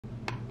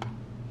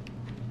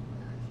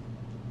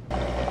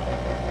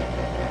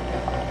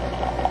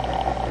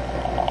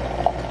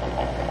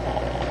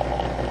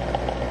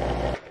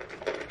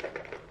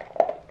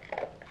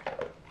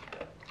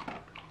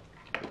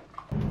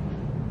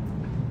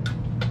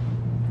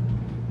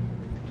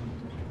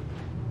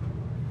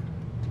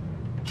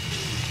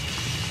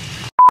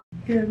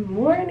Good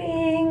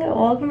morning,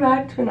 welcome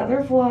back to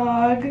another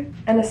vlog,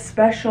 and a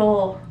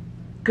special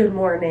good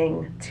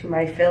morning to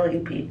my Philly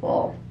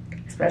people,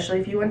 especially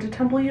if you went to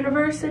Temple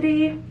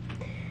University.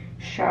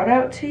 Shout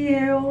out to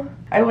you.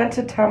 I went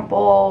to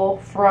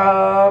Temple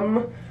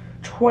from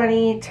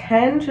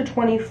 2010 to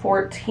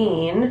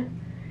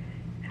 2014,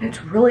 and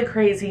it's really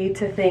crazy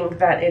to think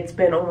that it's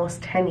been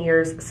almost 10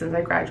 years since I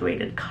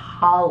graduated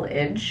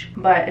college.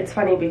 But it's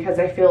funny because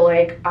I feel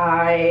like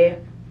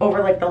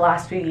over like the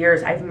last few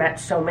years, I've met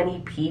so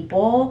many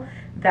people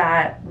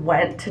that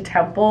went to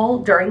Temple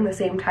during the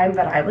same time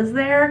that I was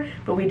there,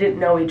 but we didn't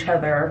know each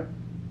other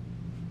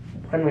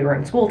when we were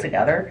in school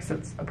together because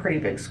it's a pretty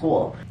big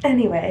school.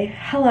 Anyway,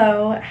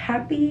 hello,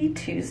 happy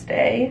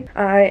Tuesday.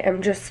 I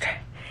am just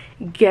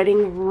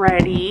getting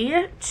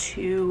ready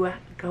to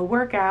go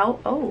work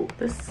out. Oh,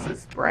 this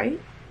is bright.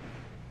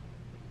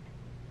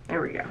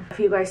 There we go. If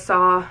you guys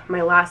saw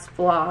my last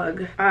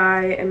vlog,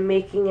 I am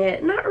making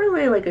it not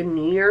really like a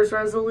New Year's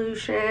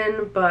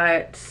resolution,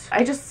 but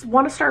I just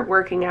want to start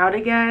working out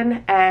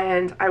again,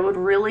 and I would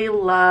really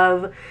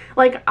love,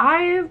 like,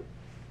 I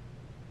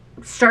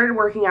started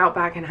working out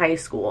back in high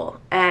school,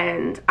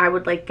 and I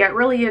would like get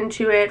really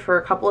into it for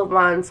a couple of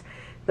months,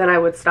 then I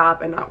would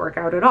stop and not work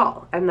out at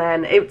all, and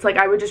then it's like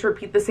I would just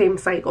repeat the same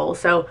cycle.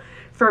 So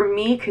for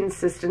me,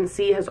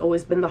 consistency has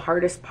always been the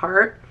hardest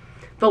part.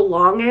 The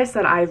longest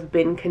that I've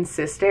been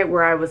consistent,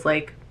 where I was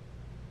like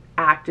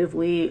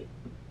actively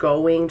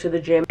going to the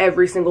gym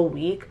every single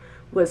week,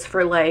 was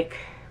for like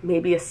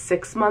maybe a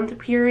 6-month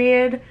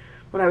period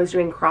when I was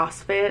doing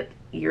CrossFit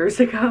years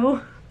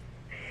ago.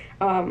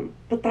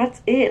 But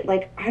that's it.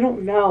 Like, I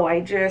don't know. I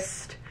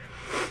just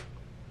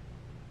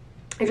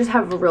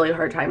have a really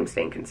hard time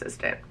staying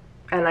consistent,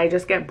 and I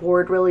just get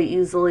bored really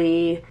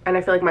easily. And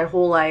I feel like my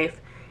whole life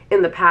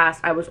in the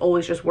past, I was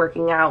always just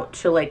working out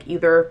to like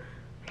either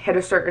hit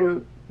a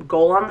certain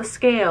goal on the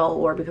scale,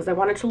 or because I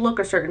wanted to look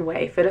a certain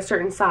way, fit a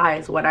certain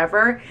size,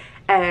 whatever.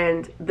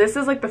 And this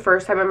is like the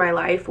first time in my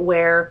life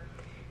where,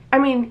 I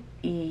mean,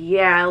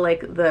 yeah,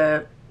 like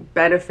the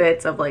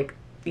benefits of like,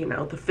 you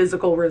know, the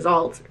physical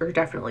results are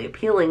definitely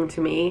appealing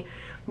to me,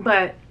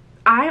 but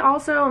I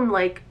also am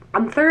like,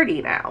 I'm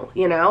 30 now,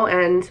 you know,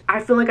 and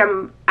I feel like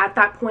I'm at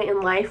that point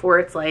in life where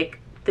it's like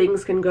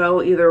things can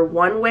go either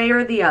one way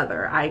or the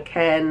other. I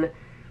can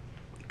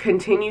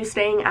continue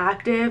staying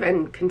active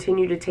and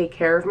continue to take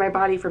care of my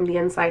body from the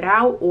inside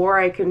out, or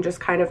I can just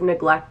kind of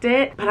neglect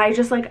it. But I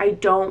just like, I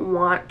don't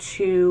want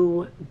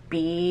to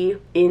be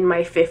in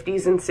my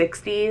 50s and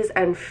 60s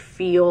and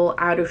feel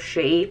out of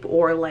shape,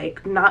 or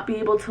like not be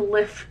able to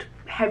lift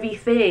heavy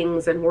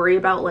things and worry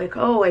about like,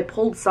 oh, I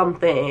pulled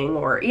something,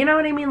 or you know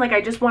what I mean? Like,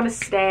 I just want to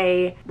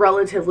stay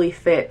relatively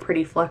fit,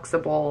 pretty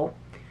flexible,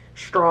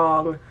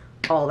 strong,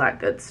 all that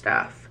good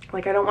stuff.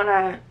 Like, I don't want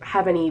to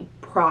have any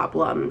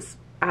problems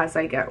as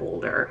I get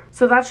older.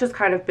 So that's just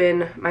kind of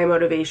been my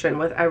motivation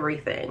with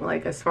everything,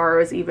 like as far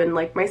as even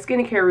like my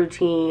skincare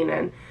routine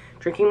and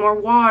drinking more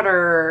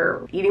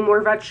water, eating more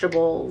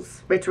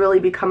vegetables. It's really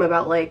become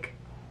about like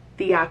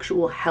the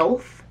actual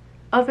health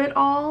of it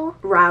all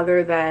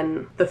rather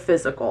than the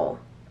physical,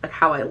 like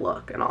how I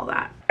look and all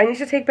that. I need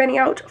to take Benny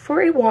out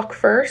for a walk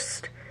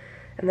first,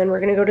 and then we're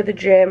gonna go to the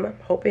gym,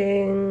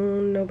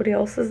 hoping nobody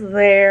else is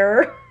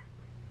there.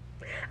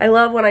 I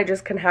love when I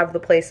just can have the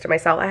place to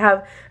myself. I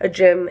have a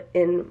gym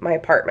in my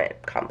apartment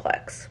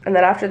complex. And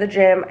then after the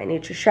gym, I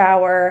need to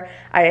shower.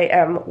 I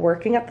am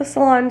working at the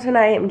salon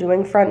tonight. I'm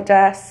doing front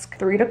desk,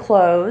 3 to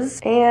close,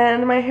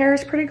 and my hair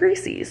is pretty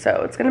greasy,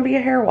 so it's gonna be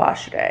a hair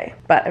wash day.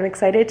 But I'm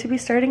excited to be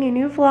starting a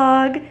new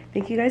vlog.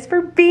 Thank you guys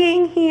for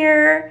being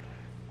here.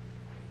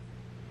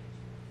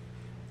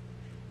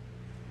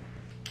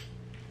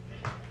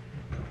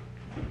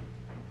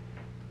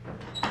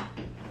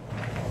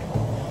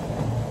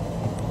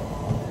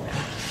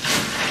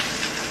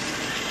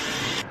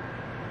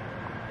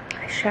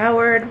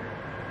 Showered,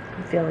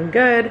 I'm feeling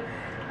good.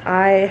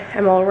 I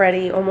am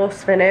already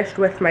almost finished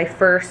with my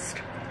first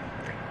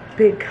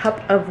big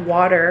cup of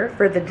water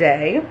for the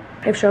day.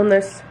 I've shown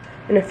this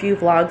in a few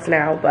vlogs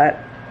now, but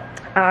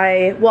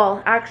I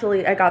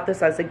got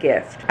this as a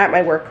gift at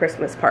my work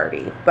Christmas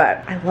party,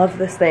 but I love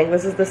this thing.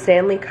 This is the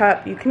Stanley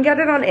cup. You can get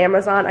it on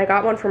Amazon. I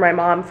got one for my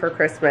mom for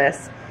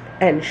Christmas,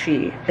 and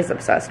she is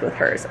obsessed with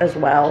hers as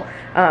well.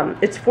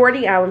 It's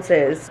 40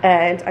 ounces,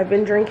 and I've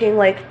been drinking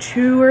like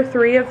 2 or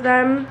 3 of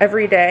them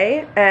every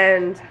day,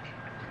 and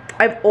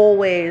I've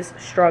always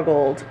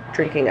struggled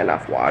drinking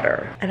enough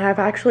water. And I've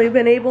actually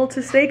been able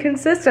to stay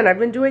consistent. I've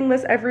been doing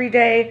this every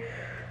day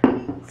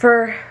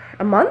for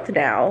a month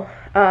now,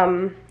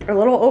 a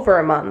little over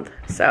a month.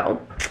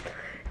 So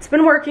it's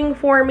been working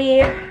for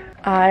me.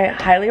 I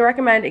highly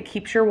recommend it.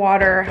 Keeps your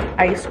water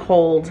ice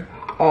cold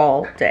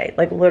all day,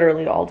 like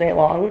literally all day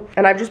long.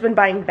 And I've just been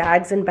buying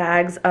bags and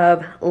bags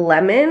of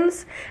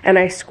lemons, and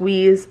I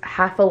squeeze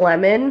half a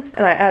lemon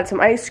and I add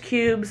some ice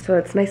cubes so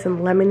it's nice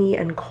and lemony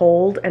and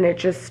cold, and it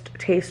just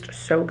tastes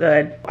so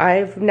good.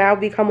 I've now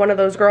become one of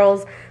those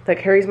girls that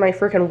carries my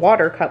freaking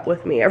water cup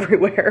with me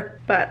everywhere.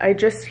 But I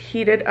just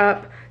heated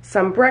up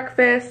some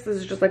breakfast. This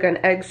is just like an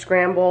egg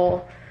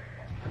scramble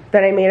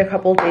that I made a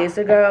couple days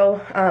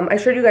ago. I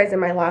showed you guys in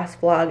my last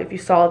vlog if you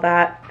saw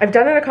that. I've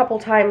done it a couple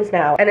times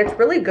now and it's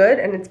really good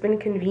and it's been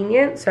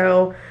convenient,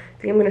 so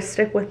I think I'm gonna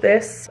stick with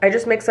this. I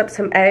just mix up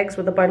some eggs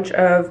with a bunch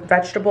of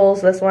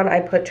vegetables. This one I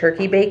put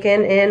turkey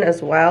bacon in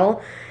as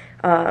well.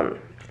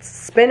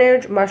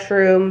 Spinach,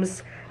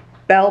 mushrooms,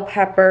 bell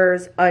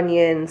peppers,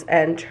 onions,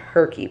 and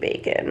turkey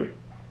bacon.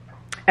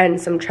 And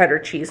some cheddar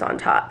cheese on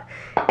top.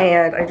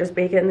 And I just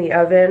bake it in the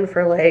oven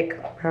for like,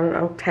 I don't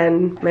know,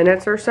 10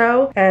 minutes or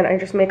so. And I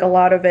just make a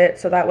lot of it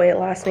so that way it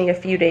lasts me a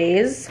few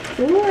days.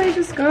 Ooh, I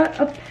just got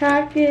a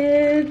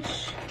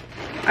package.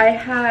 I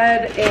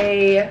had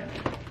a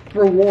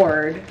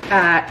reward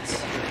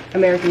at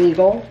American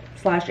Eagle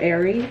 /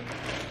 Aerie.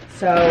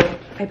 So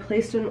I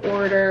placed an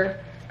order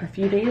a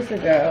few days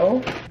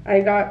ago.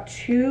 I got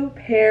 2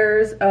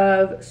 pairs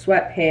of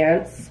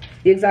sweatpants,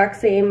 the exact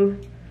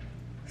same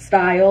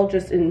style,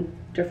 just in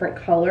different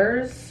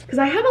colors. Because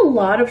I have a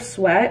lot of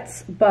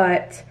sweats,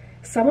 but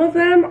some of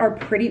them are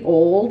pretty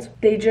old.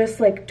 They just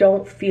like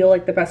don't feel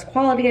like the best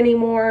quality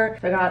anymore.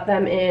 So I got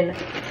them in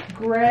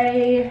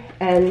gray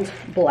and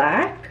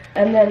black.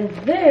 And then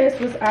this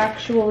was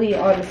actually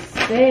on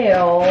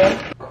sale.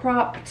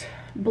 Cropped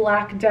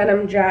black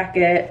denim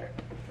jacket.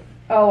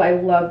 Oh, I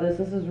love this.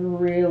 This is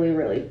really,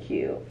 really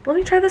cute. Let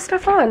me try this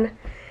stuff on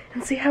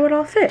and see how it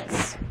all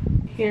fits.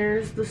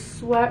 Here's the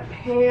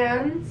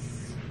sweatpants.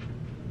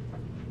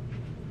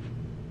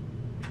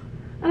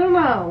 I don't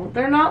know.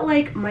 They're not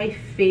like my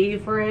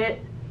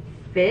favorite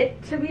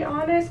fit, to be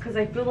honest, because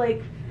I feel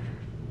like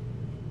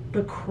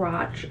the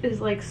crotch is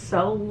like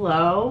so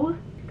low,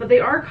 but they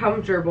are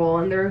comfortable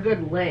and they're a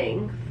good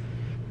length.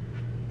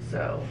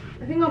 So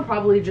I think I'll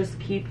probably just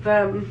keep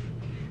them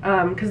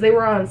because they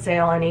were on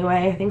sale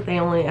anyway. I think they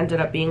only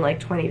ended up being like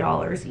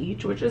 $20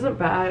 each, which isn't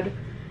bad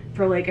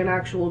for like an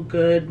actual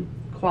good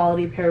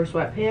quality pair of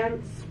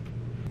sweatpants.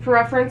 For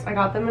reference, I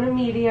got them in a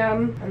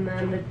medium. And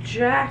then the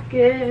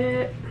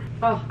jacket,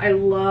 oh, I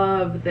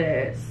love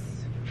this.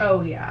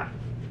 Oh yeah,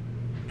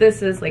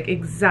 this is like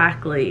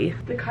exactly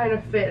the kind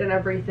of fit and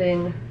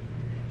everything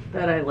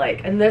that I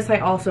like. And this I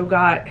also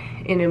got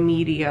in a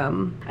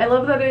medium. I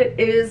love that it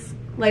is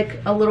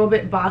like a little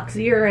bit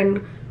boxier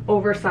and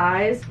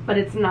oversized, but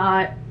it's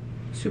not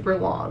super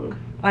long.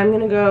 I'm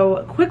gonna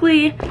go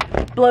quickly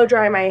blow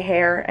dry my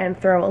hair and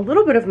throw a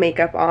little bit of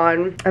makeup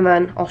on, and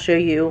then I'll show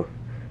you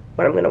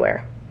what I'm gonna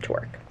wear to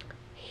work.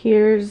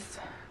 Here's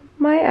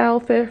my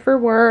outfit for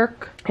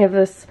work. I have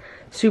this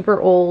super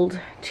old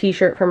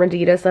t-shirt from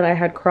Adidas that I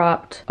had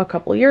cropped a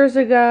couple years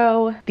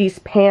ago. These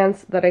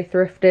pants that I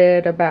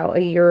thrifted about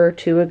a year or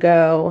 2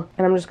 ago.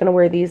 And I'm just gonna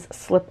wear these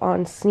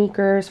slip-on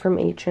sneakers from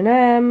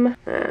H&M.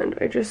 And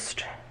I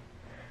just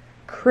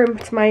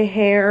crimped my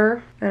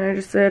hair. And I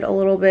just did a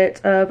little bit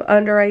of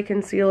under-eye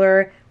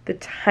concealer, the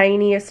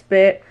tiniest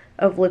bit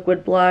of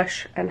liquid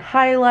blush and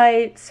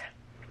highlight,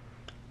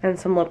 and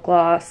some lip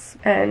gloss.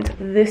 And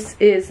this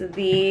is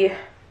the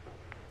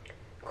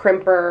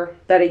crimper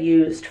that I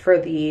used for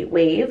the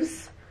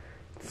waves.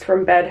 It's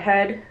from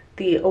Bedhead,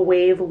 the A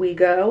Wave We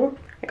Go.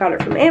 I got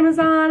it from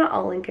Amazon.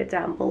 I'll link it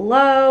down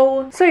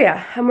below. So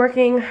yeah, I'm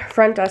working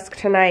front desk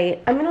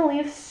tonight. I'm gonna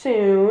leave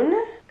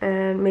soon,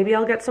 and maybe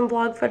I'll get some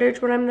vlog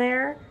footage when I'm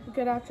there.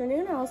 Good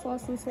afternoon, Alice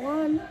Lawson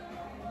Salon.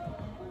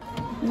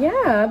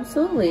 Yeah,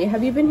 absolutely.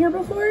 Have you been here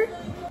before?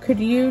 Could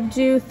you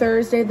do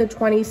Thursday the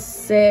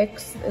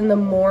 26th in the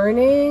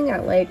morning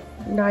at like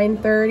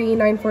 9:30,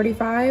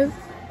 9:45?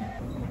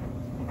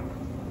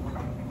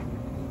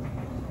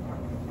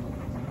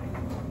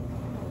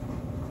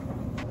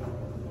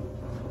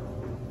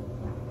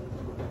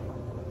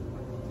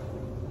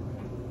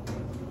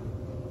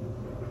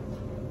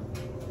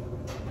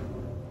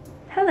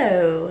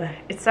 Hello,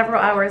 it's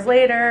several hours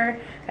later.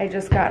 I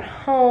just got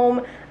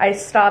home. I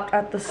stopped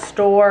at the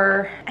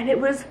store and it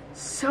was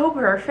so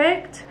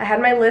perfect. I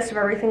had my list of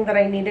everything that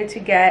I needed to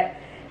get,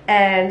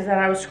 and then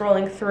I was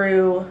scrolling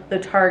through the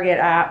Target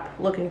app,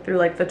 looking through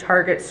like the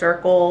Target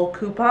Circle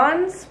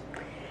coupons,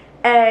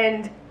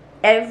 and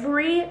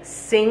every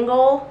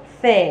single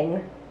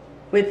thing,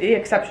 with the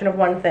exception of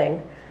one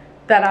thing,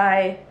 that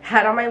I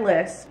had on my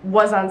list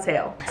was on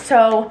sale.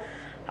 So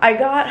I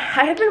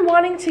had been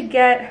wanting to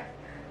get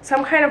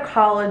some kind of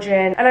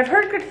collagen, and I've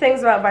heard good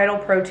things about Vital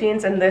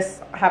Proteins, and this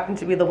happened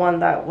to be the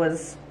one that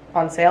was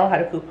on sale,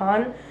 had a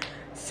coupon.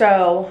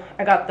 So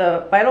I got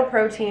the Vital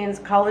Proteins,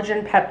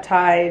 collagen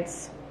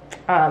peptides,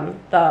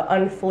 the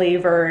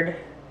unflavored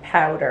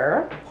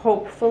powder.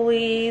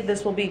 Hopefully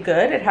this will be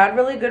good. It had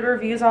really good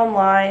reviews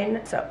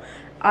online, so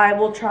I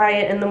will try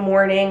it in the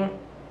morning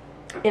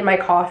in my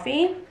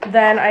coffee.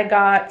 Then I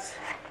got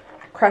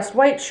Crest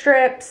white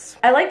strips.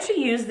 I like to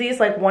use these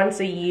like once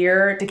a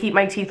year to keep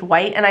my teeth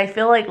white, and I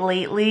feel like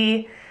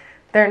lately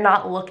they're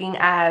not looking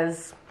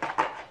as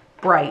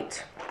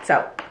bright.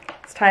 So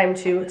it's time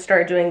to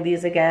start doing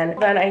these again.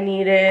 Then I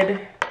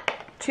needed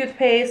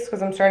toothpaste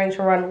because I'm starting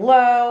to run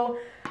low.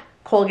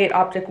 Colgate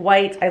Optic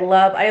White.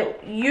 I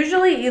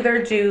usually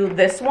either do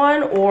this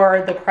one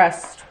or the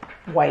Crest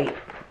white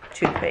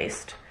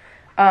toothpaste.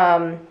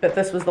 But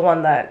this was the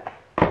one that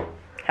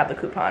have the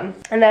coupon.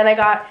 And then I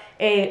got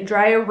a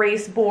dry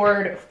erase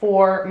board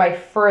for my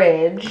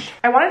fridge.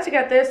 I wanted to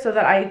get this so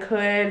that I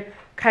could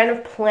kind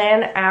of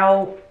plan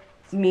out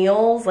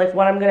meals, like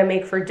what I'm gonna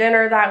make for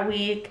dinner that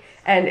week.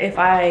 And if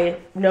I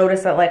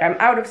notice that like I'm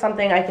out of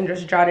something, I can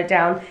just jot it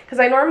down. Because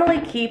I normally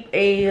keep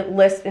a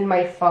list in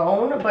my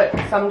phone, but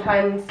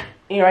sometimes,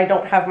 you know, I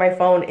don't have my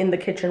phone in the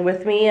kitchen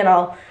with me and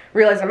I'll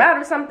realize I'm out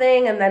of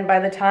something, and then by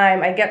the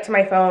time I get to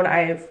my phone,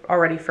 I've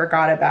already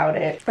forgot about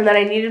it. And then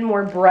I needed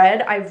more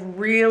bread. I've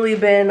really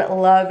been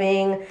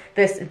loving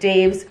this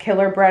Dave's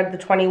Killer Bread, the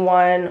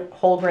 21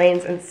 whole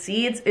grains and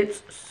seeds.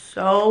 It's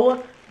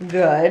so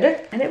good.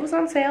 And it was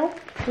on sale.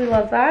 We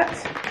love that.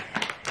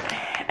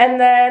 And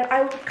then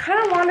I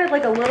kind of wanted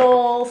like a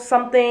little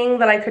something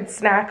that I could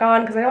snack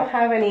on because I don't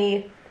have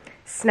any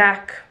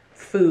snack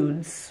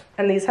foods.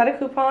 And these had a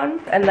coupon.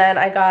 And then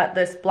I got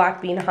this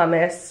black bean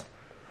hummus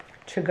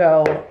to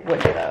go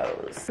with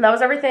those. And that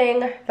was everything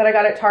that I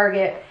got at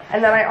Target.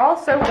 And then I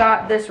also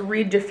got this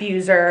reed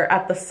diffuser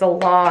at the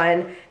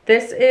Salon.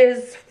 This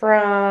is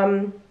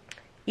from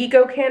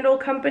Eco Candle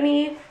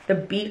Company, the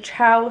Beach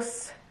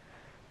House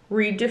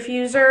reed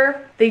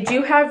diffuser. They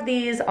do have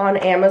these on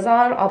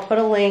Amazon. I'll put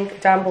a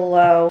link down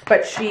below,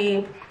 but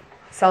she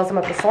sells them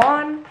at the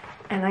Salon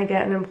and I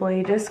get an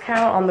employee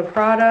discount on the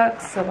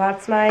products, so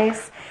that's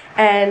nice.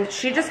 And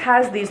she just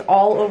has these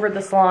all over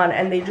the Salon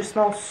and they just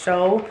smell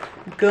so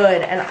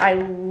good. And I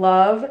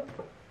love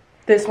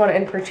this one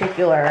in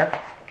particular.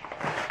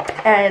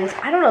 And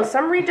I don't know,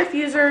 some reed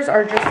diffusers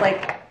are just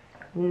like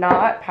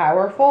not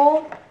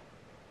powerful,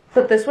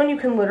 but this one you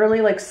can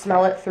literally like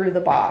smell it through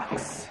the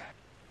box.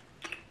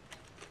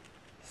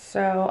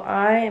 So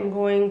I am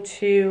going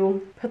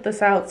to put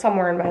this out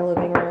somewhere in my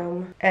living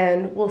room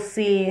and we'll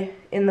see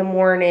in the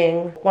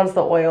morning once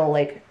the oil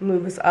like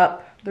moves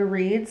up the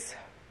reeds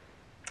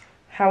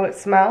how it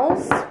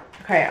smells.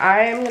 Okay,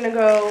 I am gonna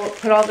go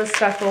put all this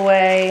stuff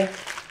away,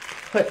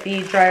 put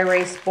the dry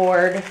erase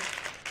board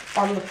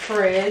on the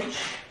fridge,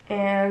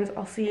 and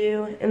I'll see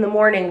you in the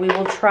morning. We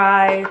will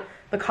try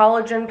the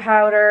collagen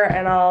powder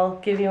and I'll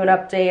give you an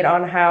update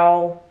on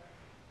how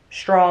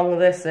strong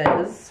this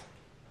is.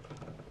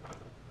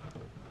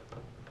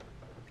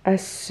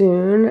 As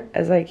soon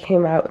as I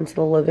came out into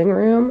the living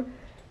room,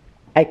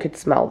 I could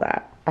smell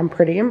that. I'm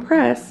pretty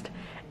impressed.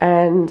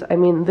 And I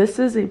mean, this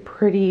is a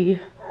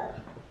pretty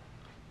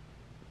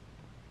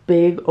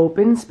big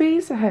open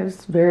space. It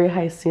has very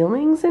high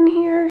ceilings in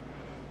here.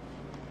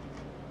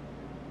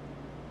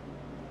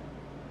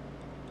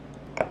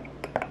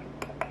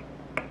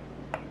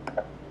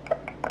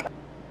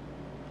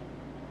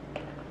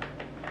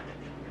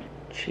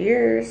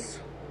 Cheers.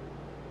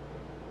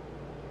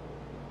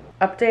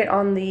 Update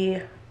on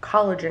the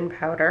collagen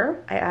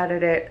powder. I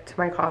added it to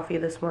my coffee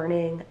this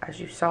morning, as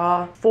you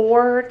saw.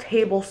 4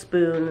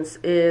 tablespoons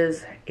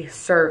is a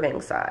serving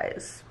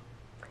size.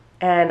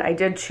 And I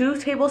did 2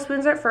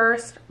 tablespoons at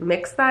first,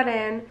 mixed that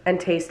in, and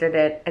tasted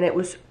it, and it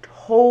was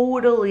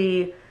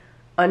totally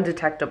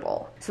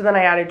undetectable. So then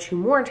I added 2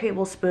 more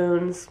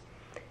tablespoons,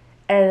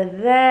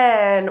 and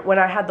then when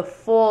I had the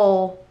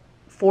full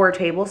 4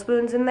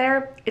 tablespoons in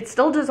there, it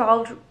still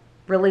dissolved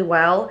really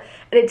well,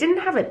 and it didn't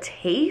have a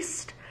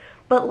taste,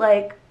 but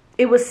like,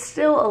 it was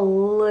still a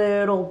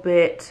little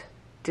bit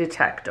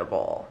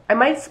detectable. I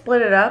might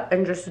split it up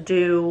and just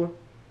do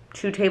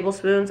 2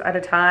 tablespoons at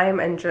a time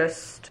and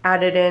just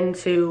add it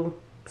into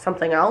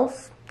something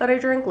else that I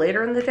drink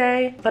later in the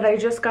day. But I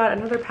just got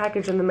another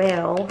package in the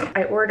mail.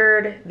 I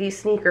ordered these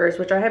sneakers,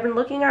 which I have been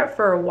looking at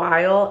for a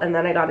while, and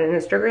then I got an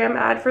Instagram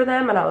ad for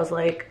them and I was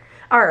like,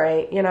 all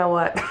right, you know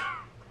what?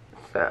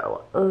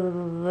 So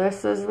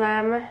this is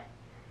them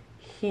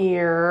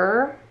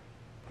here.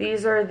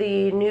 These are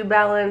the New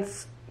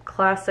Balance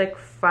Classic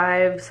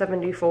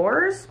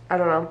 574s. I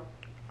don't know.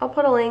 I'll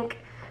put a link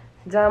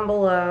down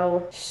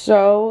below.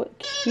 So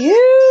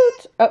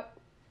cute. Oh,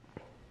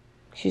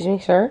 excuse me,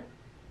 sir.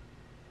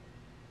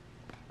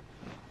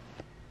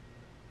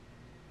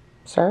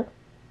 Sir.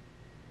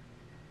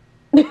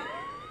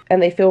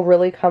 And they feel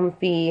really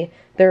comfy.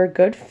 They're a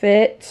good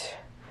fit.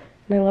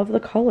 And I love the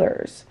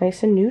colors.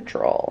 Nice and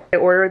neutral. I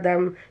ordered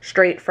them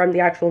straight from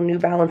the actual New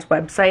Balance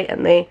website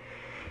and they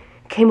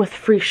came with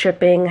free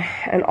shipping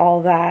and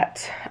all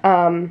that.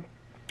 And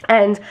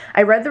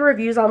I read the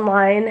reviews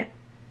online.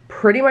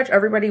 Pretty much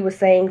everybody was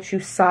saying to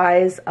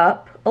size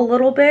up a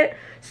little bit.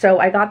 So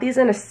I got these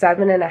in a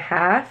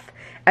 7.5,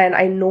 and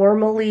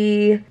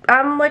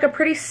I'm like a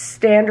pretty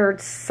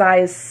standard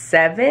size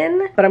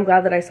 7, but I'm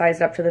glad that I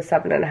sized up to the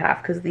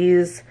 7.5 because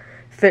these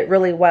fit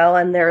really well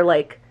and they're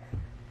like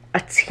a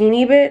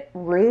teeny bit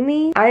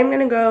roomy. I'm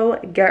gonna go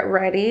get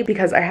ready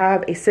because I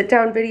have a sit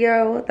down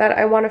video that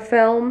I want to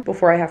film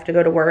before I have to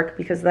go to work,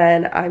 because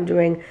then I'm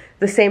doing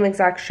the same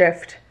exact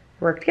shift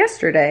I worked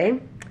yesterday.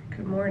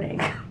 Good morning.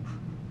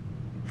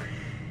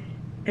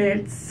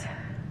 It's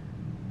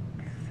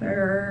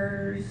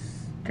Thursday.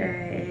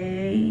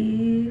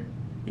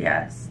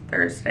 Yes,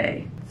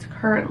 Thursday. It's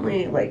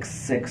currently like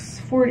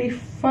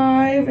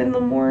 6:45 in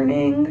the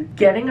morning.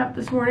 Getting up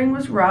this morning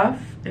was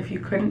rough, if you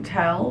couldn't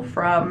tell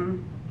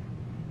from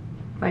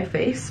my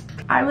face.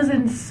 I was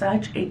in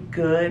such a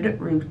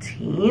good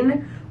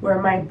routine where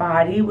my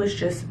body was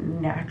just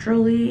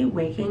naturally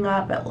waking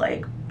up at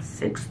like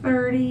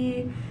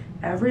 6:30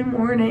 every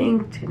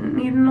morning, didn't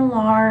need an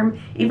alarm.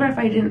 Even if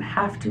I didn't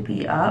have to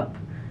be up,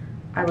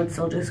 I would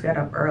still just get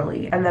up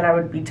early, and then I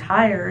would be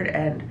tired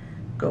and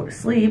go to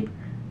sleep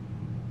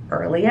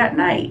early at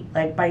night.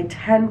 Like by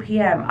 10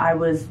 p.m. I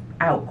was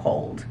out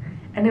cold,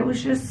 and it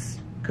was just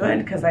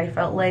good because I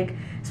felt like,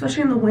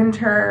 especially in the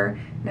winter,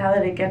 now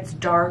that it gets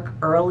dark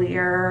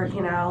earlier,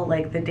 you know,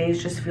 like the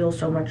days just feel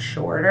so much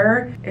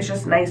shorter. It's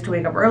just nice to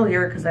wake up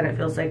earlier because then it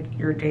feels like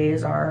your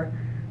days are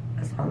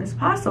as long as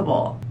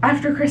possible.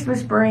 After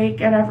Christmas break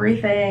and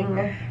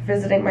everything,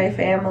 visiting my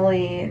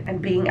family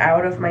and being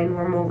out of my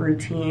normal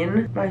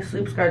routine, my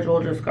sleep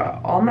schedule just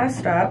got all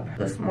messed up.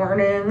 This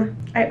morning,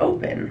 I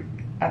open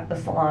at the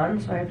salon,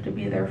 so I have to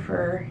be there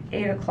for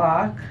 8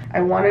 o'clock.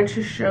 I wanted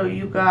to show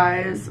you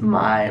guys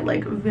my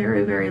like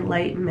very, very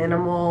light,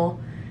 minimal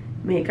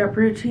makeup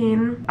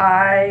routine.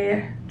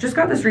 I just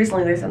got this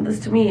recently. They sent this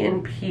to me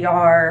in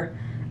PR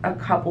a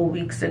couple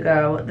weeks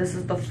ago. This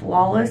is the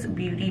Flawless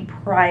Beauty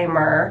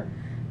Primer,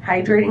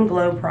 Hydrating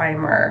Glow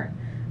Primer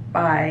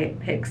by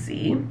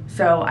Pixi.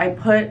 So I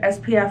put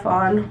SPF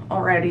on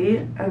already,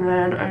 and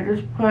then I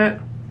just put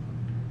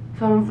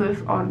some of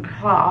this on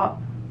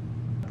top.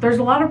 There's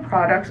a lot of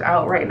products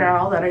out right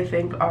now that I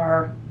think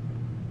are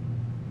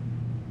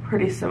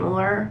pretty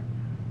similar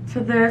to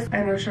this.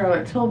 I know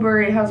Charlotte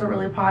Tilbury has a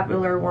really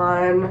popular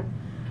one.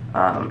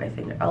 I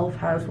think e.l.f.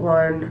 has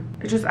one.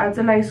 It just adds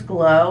a nice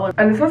glow,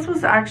 and it's not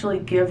supposed to actually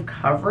give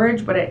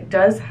coverage, but it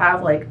does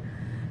have like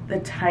the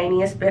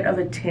tiniest bit of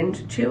a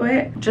tint to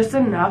it, just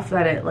enough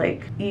that it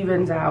like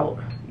evens out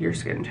your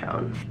skin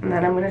tone. And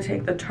then I'm gonna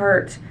take the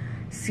Tarte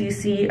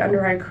CC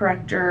Under Eye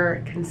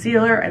Corrector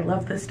Concealer. I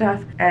love this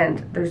stuff, and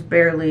there's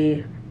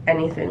barely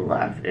anything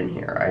left in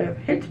here. I have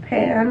Hit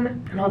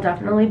Pan, and I'll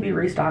definitely be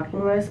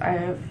restocking this. I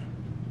have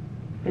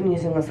been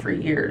using this for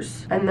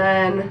years. And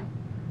then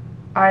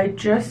I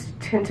just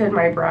tinted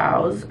my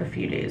brows a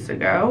few days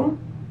ago,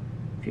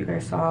 if you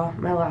guys saw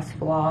my last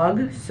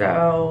vlog.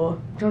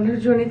 So don't have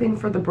to do anything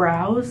for the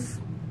brows,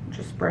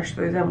 just brush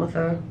through them with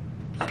a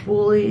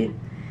spoolie.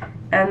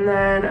 And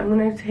then I'm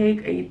gonna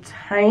take a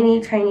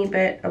tiny, tiny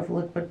bit of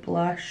liquid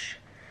blush.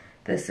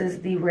 This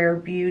is the Rare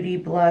Beauty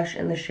blush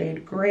in the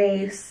shade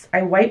Grace.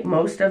 I wipe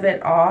most of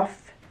it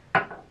off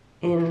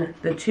in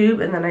the tube,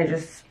 and then I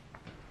just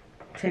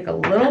take a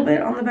little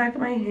bit on the back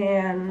of my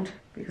hand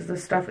because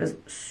this stuff is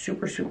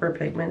super, super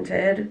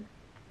pigmented.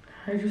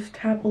 I just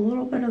tap a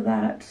little bit of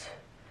that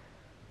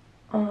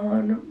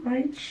on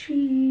my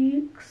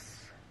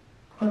cheeks,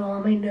 put it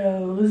on my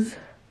nose,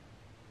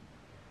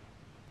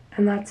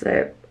 and that's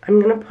it. I'm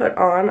gonna put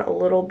on a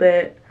little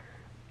bit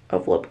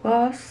of lip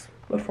gloss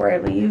before I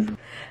leave,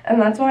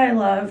 and that's why I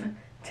love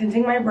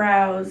tinting my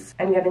brows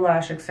and getting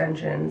lash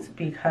extensions,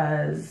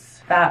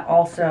 because that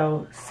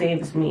also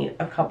saves me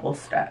a couple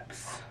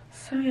steps.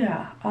 So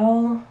yeah,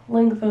 I'll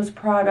link those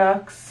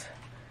products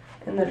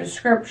in the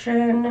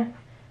description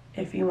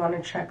if you want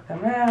to check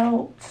them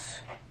out.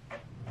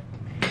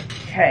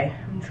 Okay,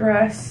 I'm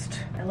dressed.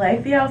 I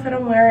like the outfit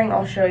I'm wearing.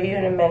 I'll show you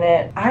in a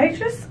minute. I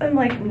just am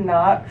like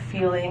not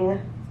feeling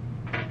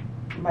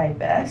my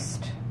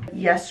best.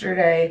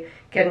 Yesterday,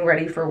 getting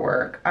ready for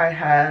work, I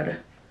had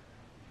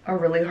a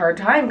really hard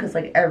time because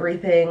like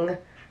everything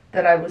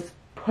that I was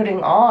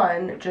putting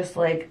on just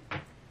like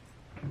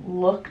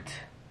looked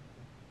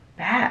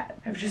bad.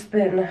 I've just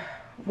been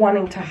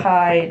wanting to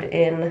hide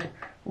in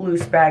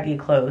loose baggy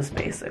clothes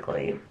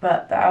basically,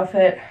 but the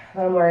outfit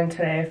that I'm wearing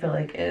today I feel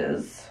like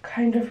is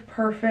kind of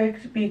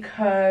perfect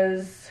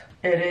because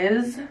it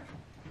is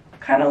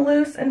kind of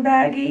loose and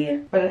baggy,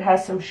 but it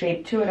has some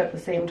shape to it at the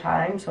same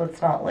time, so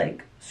it's not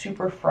like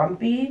super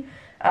frumpy.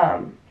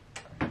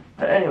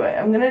 But anyway,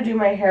 I'm gonna do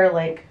my hair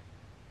like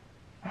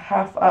a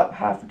half up,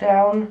 half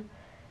down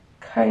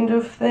kind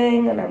of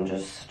thing, and I'm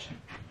just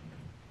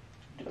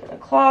doing a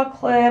claw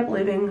clip,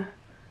 leaving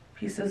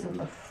pieces in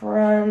the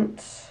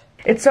front.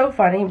 It's so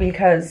funny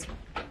because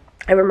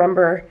I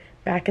remember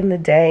back in the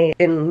day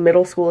in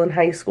middle school and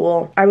high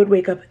school, I would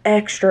wake up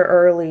extra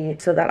early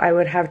so that I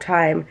would have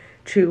time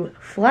to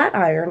flat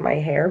iron my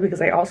hair,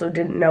 because I also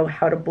didn't know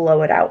how to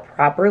blow it out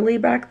properly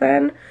back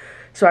then.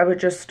 So I would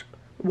just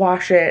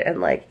wash it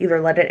and like either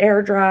let it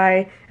air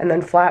dry and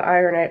then flat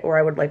iron it, or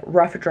I would like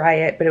rough dry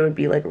it, but it would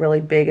be like really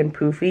big and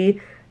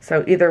poofy.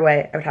 So either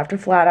way, I would have to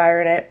flat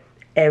iron it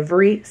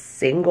every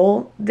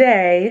single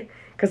day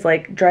because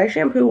like dry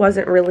shampoo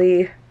wasn't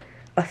really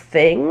a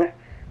thing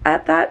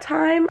at that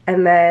time.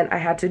 And then I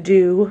had to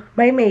do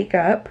my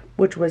makeup,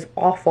 which was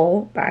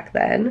awful back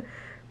then.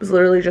 It was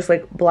literally just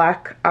like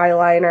black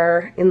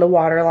eyeliner in the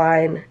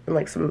waterline and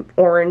like some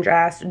orange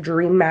ass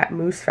Dream Matte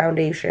Mousse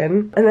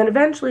foundation. And then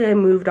eventually I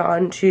moved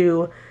on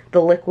to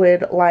the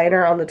liquid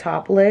liner on the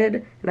top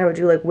lid, and I would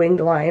do like winged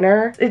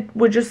liner. It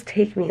would just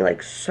take me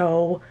like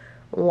so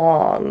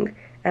long,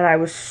 And I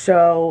was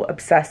so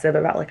obsessive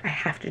about like, I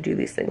have to do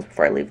these things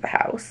before I leave the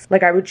house.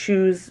 Like I would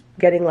choose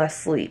getting less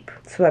sleep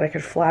so that I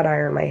could flat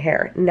iron my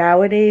hair.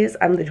 Nowadays,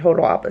 I'm the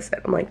total opposite.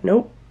 I'm like,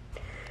 nope,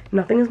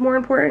 nothing is more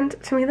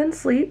important to me than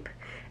sleep.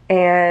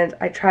 And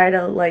I try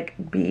to like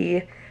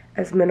be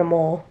as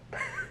minimal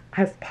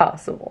as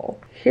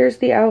possible. Here's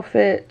the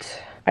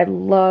outfit. I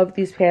love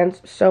these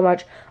pants so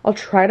much. I'll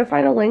try to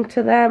find a link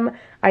to them.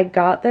 I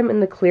got them in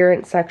the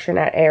clearance section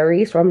at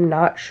Aerie, so I'm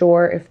not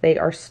sure if they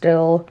are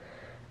still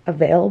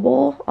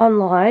available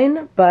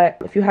online, but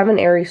if you have an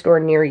Aerie store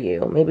near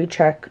you, maybe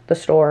check the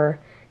store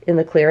in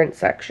the clearance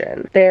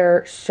section.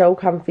 They're so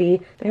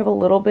comfy. They have a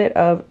little bit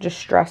of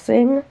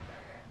distressing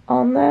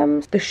on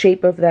them. The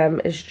shape of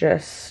them is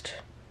just,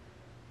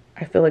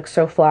 I feel like,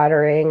 so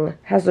flattering.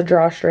 Has the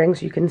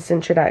drawstrings, you can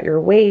cinch it at your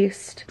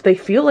waist. They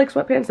feel like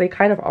sweatpants, they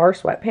kind of are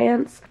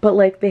sweatpants, but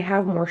like they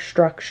have more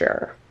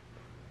structure,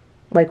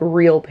 like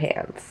real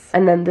pants.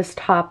 And then this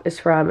top is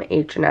from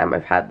H&M.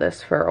 I've had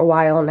this for a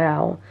while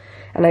now,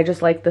 and I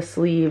just like the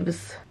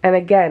sleeves. And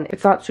again,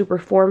 it's not super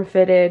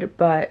form-fitted,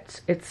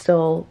 but it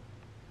still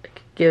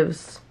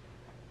gives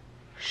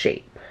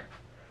shape.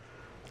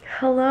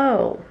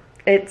 Hello.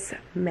 It's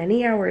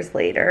many hours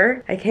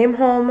later. I came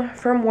home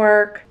from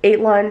work, ate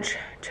lunch,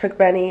 took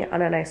Benny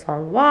on a nice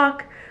long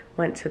walk,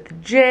 went to the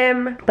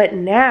gym, but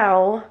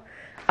now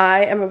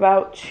I am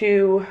about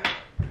to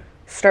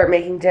start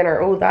making dinner.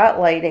 Oh, that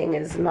lighting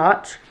is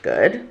not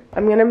good.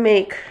 I'm gonna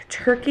make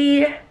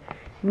turkey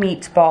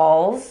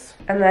meatballs,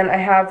 and then I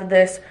have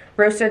this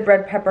roasted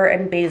red pepper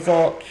and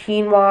basil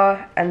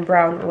quinoa and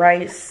brown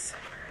rice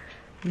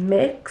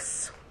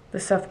mix.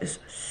 This stuff is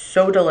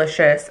so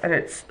delicious and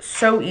it's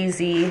so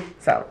easy.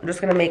 So I'm just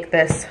gonna make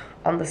this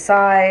on the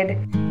side.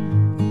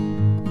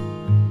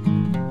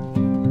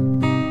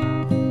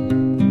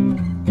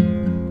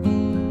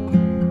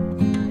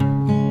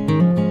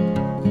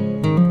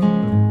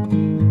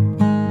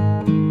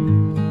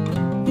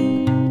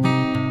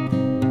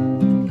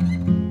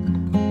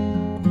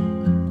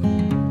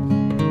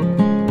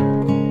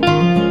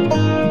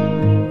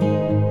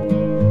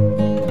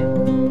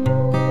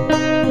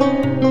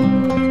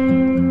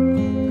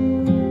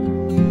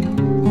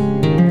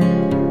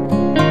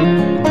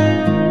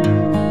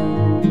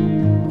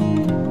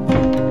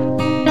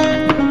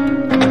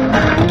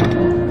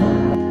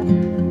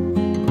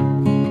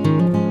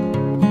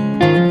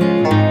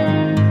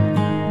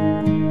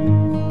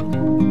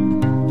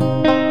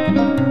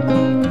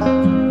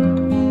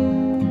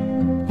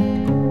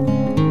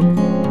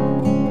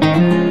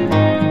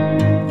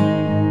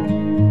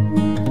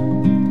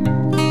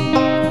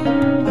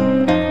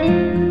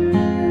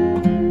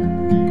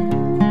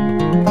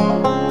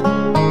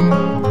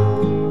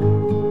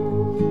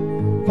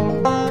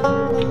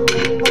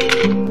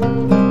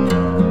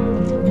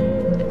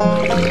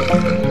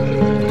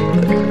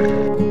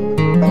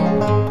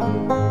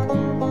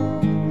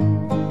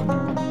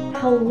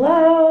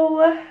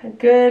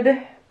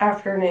 Good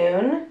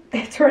afternoon.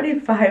 It's already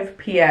 5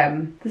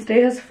 p.m. This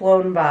day has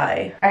flown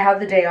by. I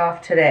had the day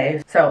off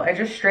today, so I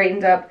just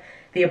straightened up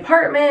the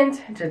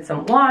apartment, did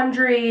some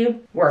laundry,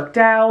 worked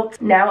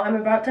out. Now I'm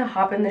about to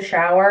hop in the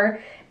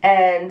shower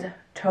and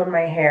tone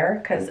my hair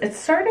because it's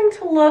starting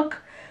to look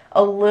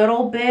a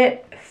little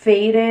bit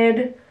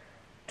faded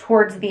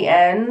towards the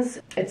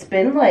ends. It's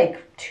been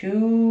like 2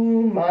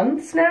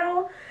 months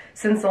now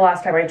since the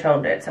last time I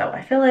toned it, so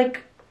I feel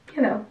like,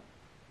 you know,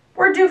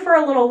 we're due for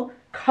a little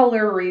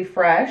color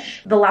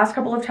refresh. The last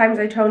couple of times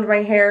I toned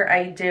my hair,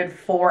 I did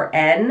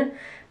 4N,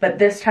 but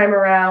this time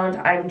around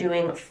I'm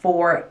doing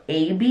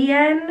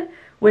 4ABN,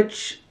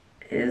 which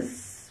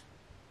is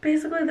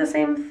basically the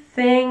same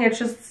thing. It's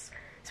just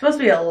supposed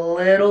to be a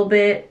little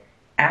bit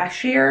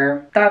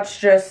ashier. That's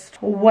just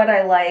what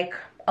I like.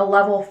 A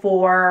level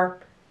 4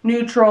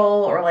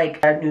 neutral or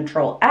like a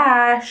neutral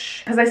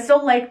ash, because I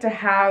still like to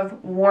have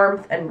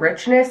warmth and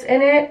richness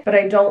in it, but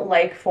I don't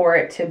like for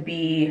it to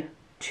be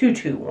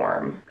too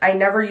warm. I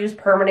never use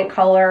permanent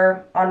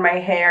color on my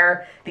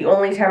hair. The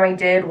only time I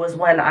did was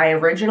when I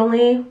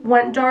originally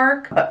went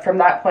dark, but from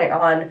that point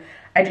on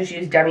I just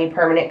use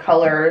demi-permanent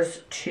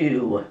colors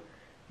to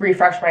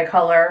refresh my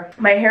color.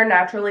 My hair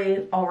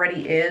naturally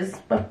already is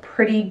a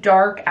pretty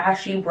dark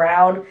ashy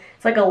brown.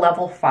 It's like a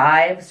level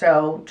 5,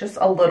 so just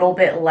a little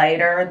bit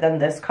lighter than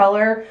this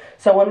color.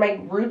 So when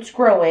my roots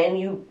grow in,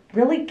 you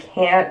really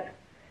can't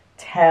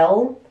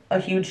tell a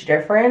huge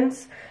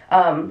difference.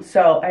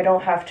 So I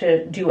don't have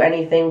to do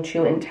anything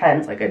too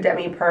intense. Like a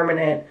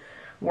demi-permanent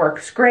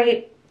works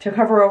great to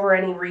cover over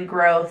any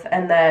regrowth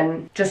and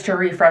then just to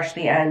refresh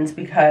the ends,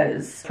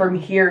 because from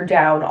here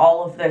down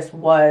all of this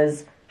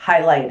was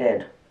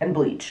highlighted and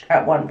bleached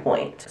at one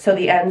point. So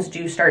the ends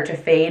do start to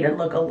fade and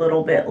look a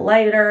little bit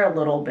lighter, a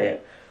little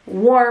bit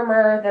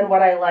warmer than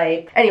what I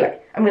like. Anyway,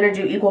 I'm gonna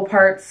do equal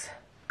parts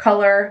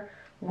color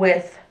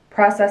with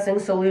processing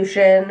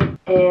solution,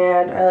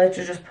 and I like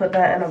to just put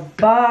that in a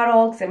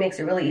bottle because it makes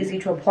it really easy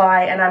to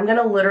apply. And I'm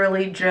gonna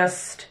literally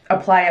just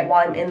apply it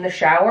while I'm in the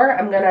shower.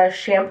 I'm gonna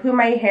shampoo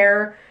my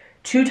hair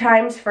 2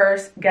 times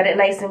first, get it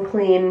nice and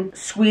clean,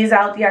 squeeze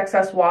out the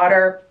excess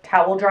water,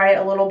 towel dry it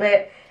a little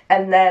bit,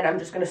 and then I'm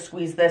just gonna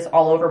squeeze this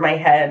all over my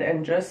head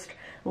and just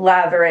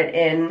lather it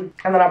in.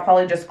 And then I'll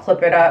probably just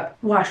clip it up,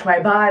 wash my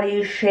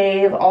body,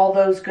 shave, all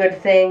those good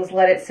things,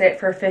 let it sit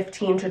for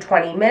 15 to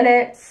 20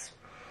 minutes.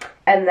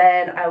 And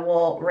then I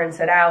will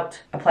rinse it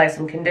out, apply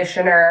some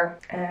conditioner,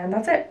 and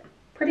that's it.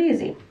 Pretty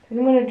easy.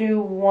 I'm gonna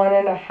do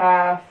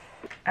 1.5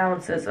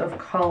 ounces of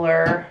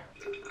color,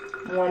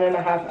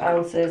 1.5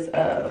 ounces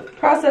of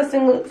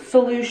processing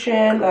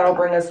solution. That'll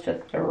bring us to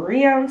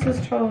 3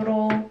 ounces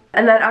total.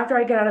 And then after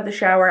I get out of the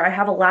shower, I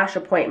have a lash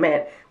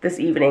appointment this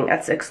evening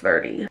at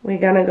 6:30. We're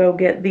gonna go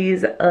get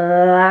these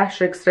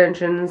lash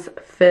extensions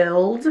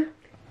filled.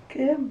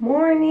 Good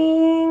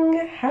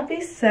morning,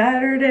 happy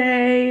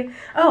Saturday.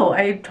 Oh,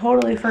 I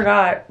totally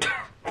forgot.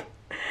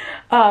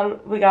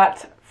 We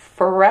got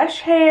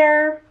fresh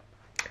hair,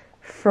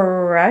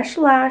 fresh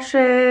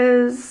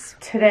lashes.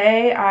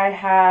 Today I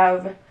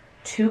have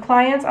 2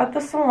 clients at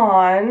the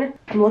salon.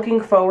 I'm looking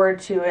forward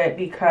to it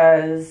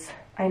because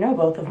I know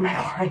both of my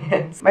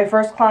clients. My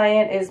first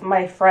client is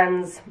my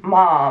friend's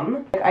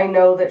mom. I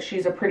know that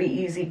she's a pretty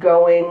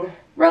easygoing,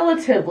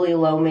 relatively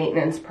low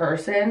maintenance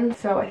person,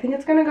 so I think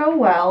it's gonna go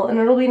well, and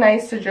it'll be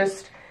nice to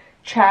just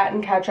chat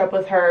and catch up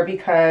with her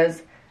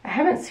because I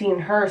haven't seen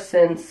her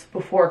since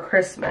before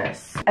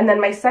Christmas. And then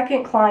my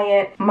second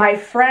client, my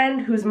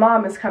friend whose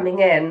mom is coming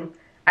in,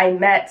 I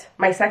met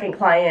my second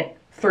client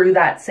through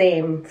that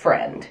same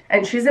friend.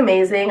 And she's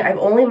amazing. I've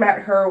only met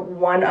her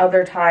one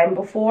other time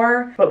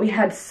before, but we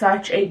had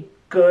such a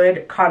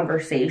good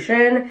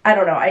conversation. I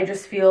don't know, I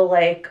just feel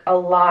like a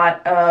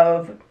lot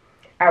of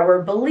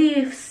our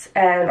beliefs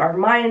and our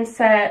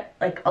mindset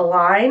like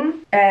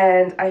align,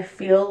 and I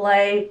feel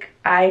like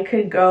I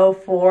could go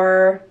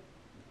for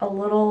a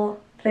little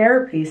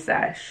therapy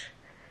sesh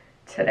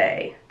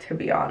today, to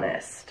be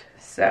honest.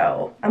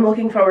 So I'm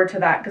looking forward to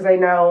that because I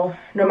know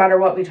no matter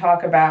what we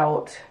talk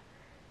about,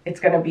 it's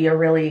going to be a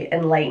really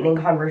enlightening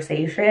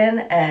conversation,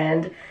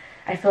 and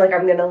I feel like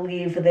I'm going to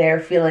leave there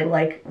feeling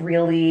like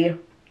really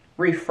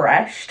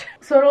refreshed.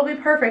 So it'll be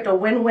perfect, a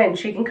win-win.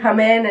 She can come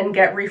in and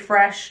get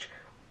refreshed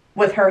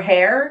with her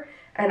hair,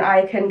 and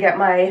I can get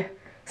my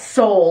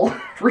soul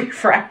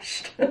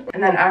refreshed.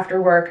 And then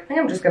after work, I think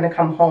I'm just going to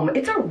come home.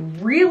 It's a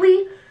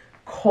really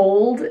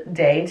cold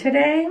day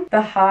today.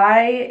 The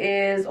high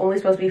is only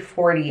supposed to be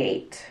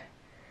 48,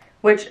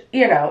 which,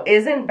 you know,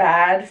 isn't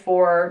bad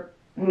for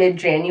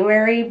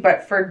mid-January,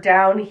 but for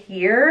down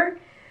here,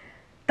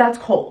 that's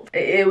cold.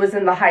 It was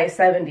in the high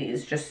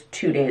 70s just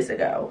 2 days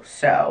ago,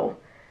 so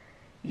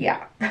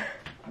yeah.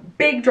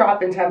 Big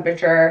drop in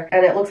temperature,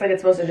 and it looks like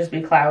it's supposed to just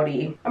be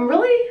cloudy. I'm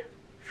really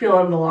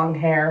feeling the long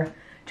hair.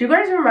 Do you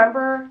guys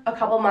remember a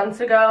couple months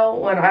ago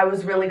when I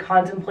was really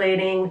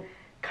contemplating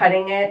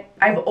cutting it?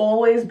 I've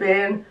always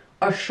been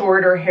a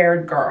shorter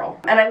haired girl,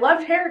 and I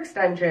loved hair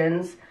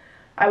extensions.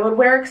 I would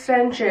wear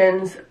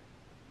extensions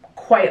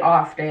quite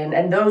often,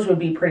 and those would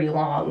be pretty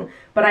long,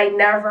 but I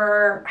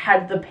never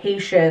had the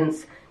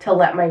patience to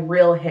let my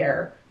real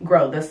hair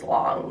grow this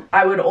long.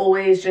 I would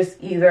always just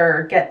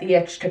either get the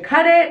itch to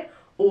cut it,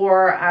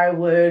 or I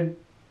would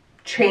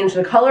change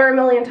the color a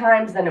million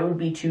times, then it would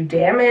be too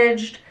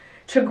damaged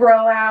to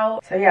grow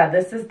out. So yeah,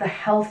 this is the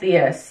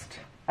healthiest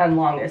and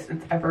longest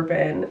it's ever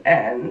been,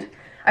 and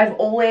I've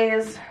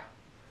always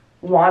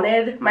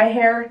wanted my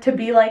hair to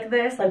be like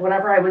this. Like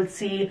whenever I would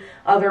see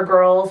other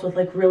girls with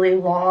like really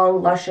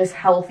long, luscious,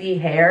 healthy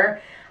hair,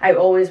 I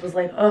always was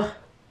like, oh,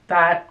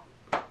 that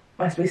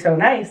must be so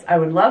nice. I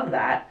would love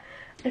that.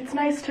 It's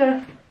nice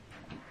to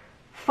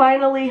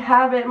finally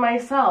have it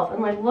myself.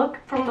 And like, look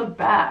from the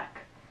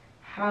back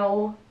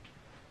how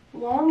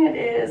long it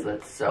is.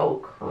 It's so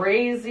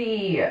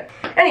crazy.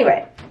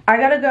 Anyway, I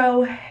gotta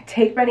go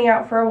take Benny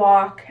out for a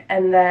walk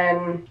and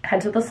then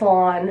head to the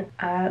salon.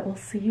 We'll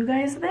see you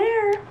guys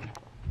there.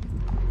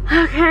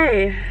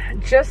 Okay,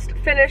 just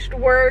finished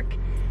work.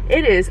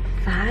 It is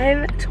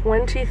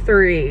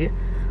 5:23.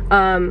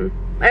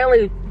 I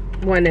only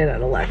went in at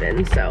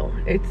 11, so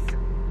it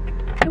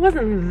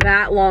wasn't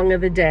that long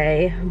of a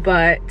day,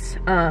 but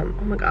oh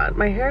my god,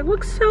 my hair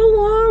looks so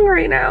long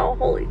right now.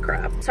 Holy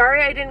crap.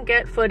 Sorry I didn't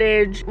get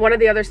footage. One of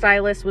the other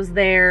stylists was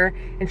there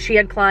and she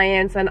had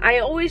clients, and I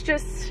always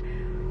just,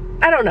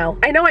 I don't know.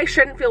 I know I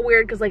shouldn't feel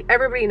weird because like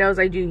everybody knows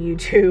I do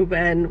YouTube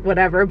and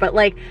whatever, but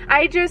like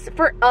I just,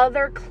 for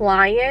other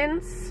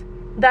clients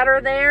that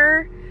are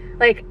there,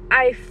 like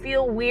I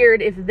feel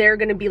weird if they're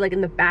gonna be like in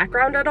the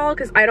background at all,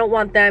 because I don't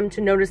want them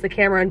to notice the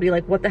camera and be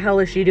like, what the hell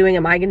is she doing?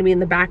 Am I gonna be in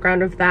the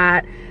background of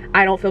that?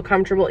 I don't feel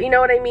comfortable. You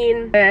know what I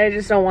mean? I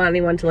just don't want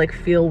anyone to like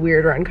feel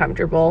weird or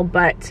uncomfortable.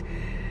 But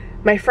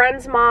my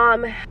friend's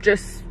mom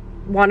just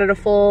wanted a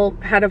full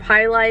head of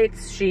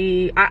highlights.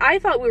 I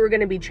thought we were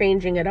going to be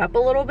changing it up a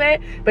little bit,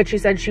 but she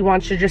said she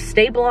wants to just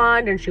stay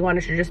blonde and she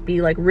wanted to just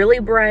be like really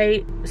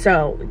bright.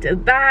 So we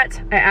did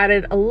that. I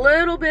added a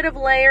little bit of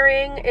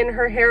layering in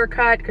her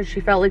haircut because she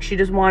felt like she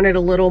just wanted a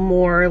little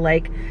more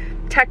like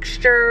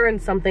texture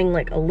and something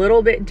like a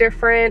little bit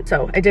different.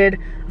 So I did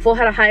a full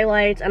head of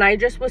highlights, and I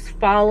just was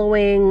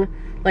following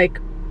like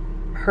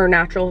her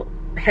natural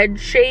head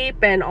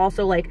shape and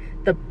also like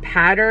the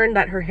pattern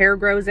that her hair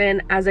grows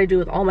in, as I do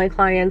with all my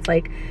clients.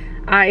 Like,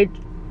 I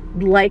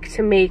like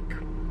to make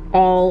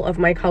all of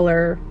my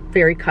color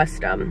very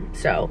custom.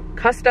 So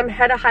custom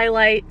head of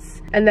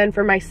highlights. And then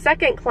for my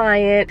second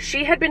client,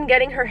 she had been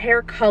getting her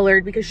hair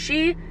colored because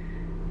she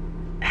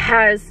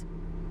has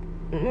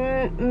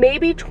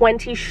maybe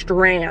 20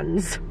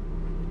 strands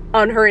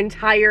on her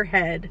entire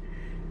head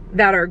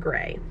that are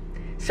gray.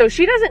 So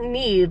she doesn't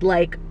need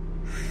like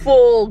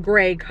full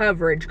gray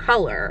coverage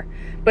color,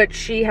 but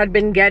she had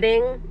been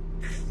getting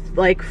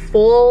like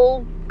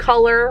full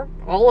color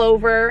all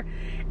over,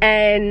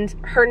 and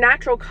her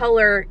natural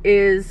color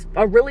is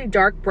a really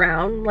dark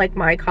brown like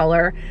my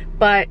color,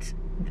 but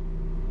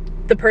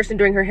the person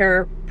doing her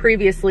hair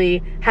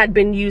previously had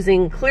been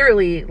using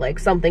clearly like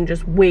something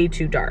just way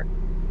too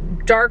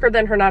darker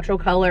than her natural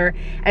color,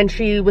 and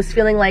she was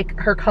feeling like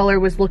her color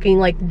was looking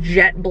like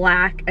jet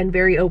black and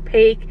very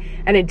opaque,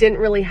 and it didn't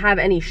really have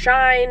any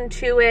shine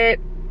to it,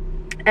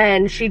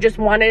 and she just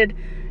wanted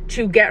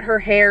to get her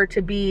hair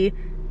to be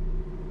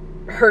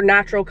her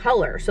natural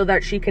color so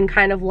that she can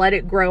kind of let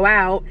it grow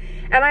out.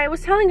 And I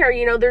was telling her,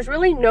 you know, there's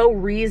really no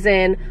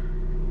reason,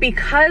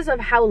 because of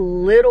how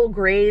little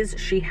grays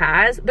she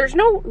has, there's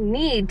no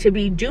need to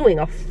be doing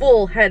a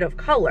full head of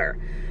color.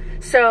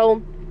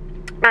 So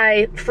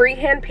I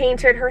freehand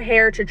painted her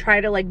hair to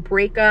try to like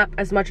break up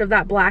as much of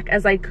that black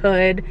as I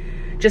could,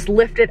 just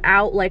lift it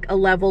out like a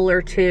level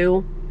or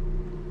two.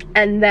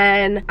 And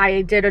then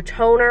I did a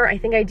toner. I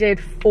think I did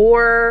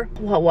 4,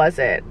 what was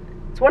it?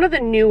 It's one of the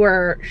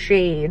newer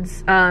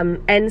shades,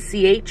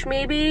 NCH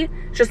maybe,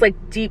 just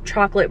like deep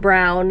chocolate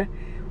brown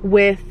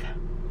with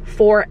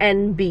 4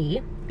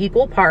 NB,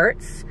 equal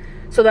parts,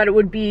 so that it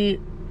would be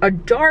a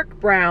dark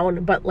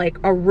brown, but like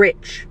a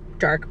rich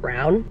dark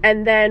brown.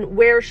 And then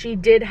where she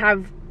did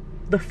have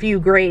the few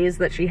grays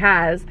that she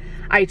has,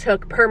 I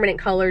took permanent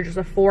color, just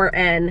a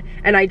 4N,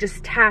 and I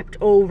just tapped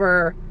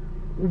over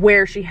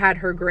where she had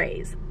her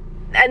grays.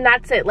 And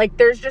that's it. Like,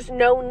 there's just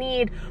no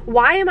need.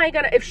 Why am I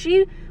gonna, if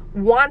she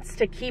wants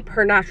to keep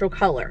her natural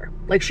color,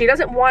 like she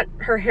doesn't want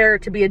her hair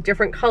to be a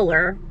different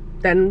color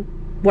than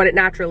what it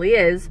naturally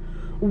is,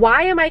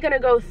 why am I gonna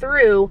go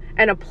through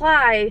and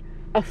apply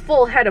a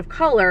full head of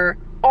color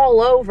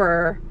all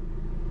over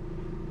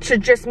to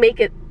just make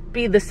it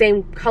be the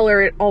same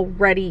color it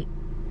already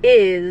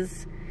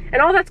is? And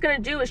all that's gonna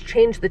do is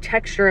change the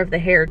texture of the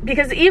hair,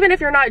 because even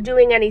if you're not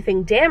doing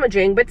anything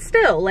damaging, but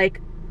still, like,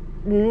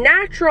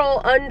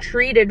 natural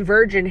untreated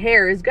virgin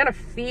hair is gonna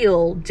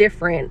feel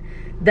different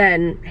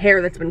than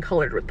hair that's been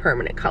colored with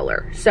permanent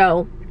color.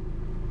 So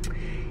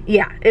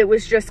yeah, it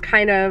was just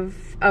kind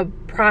of a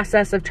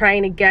process of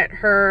trying to get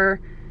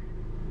her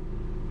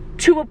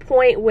to a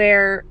point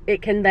where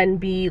it can then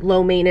be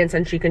low maintenance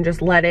and she can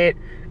just let it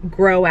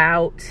grow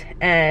out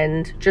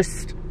and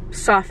just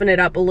soften it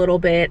up a little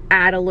bit,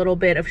 add a little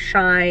bit of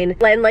shine,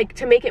 and like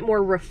to make it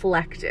more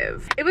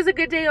reflective. It was a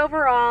good day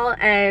overall,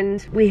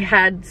 and we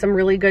had some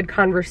really good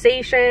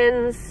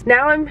conversations.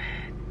 Now I'm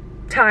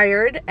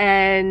tired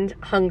and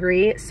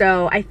hungry,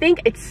 so I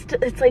think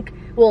it's like,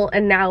 well,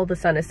 and now the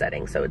sun is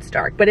setting, so it's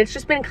dark, but it's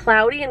just been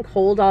cloudy and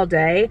cold all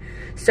day.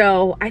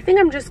 So I think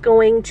I'm just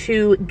going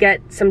to get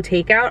some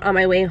takeout on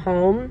my way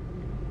home,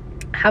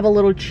 have a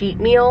little cheat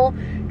meal,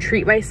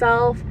 treat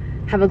myself,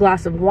 have a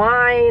glass of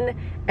wine,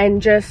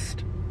 and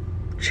just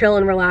chill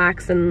and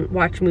relax and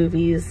watch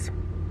movies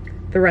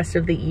the rest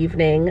of the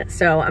evening.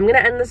 So I'm gonna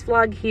end this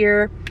vlog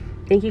here.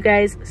 Thank you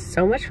guys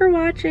so much for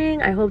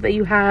watching. I hope that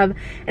you have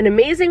an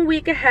amazing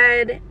week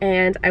ahead,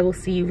 and I will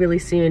see you really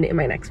soon in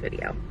my next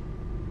video.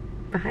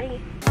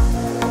 Bye.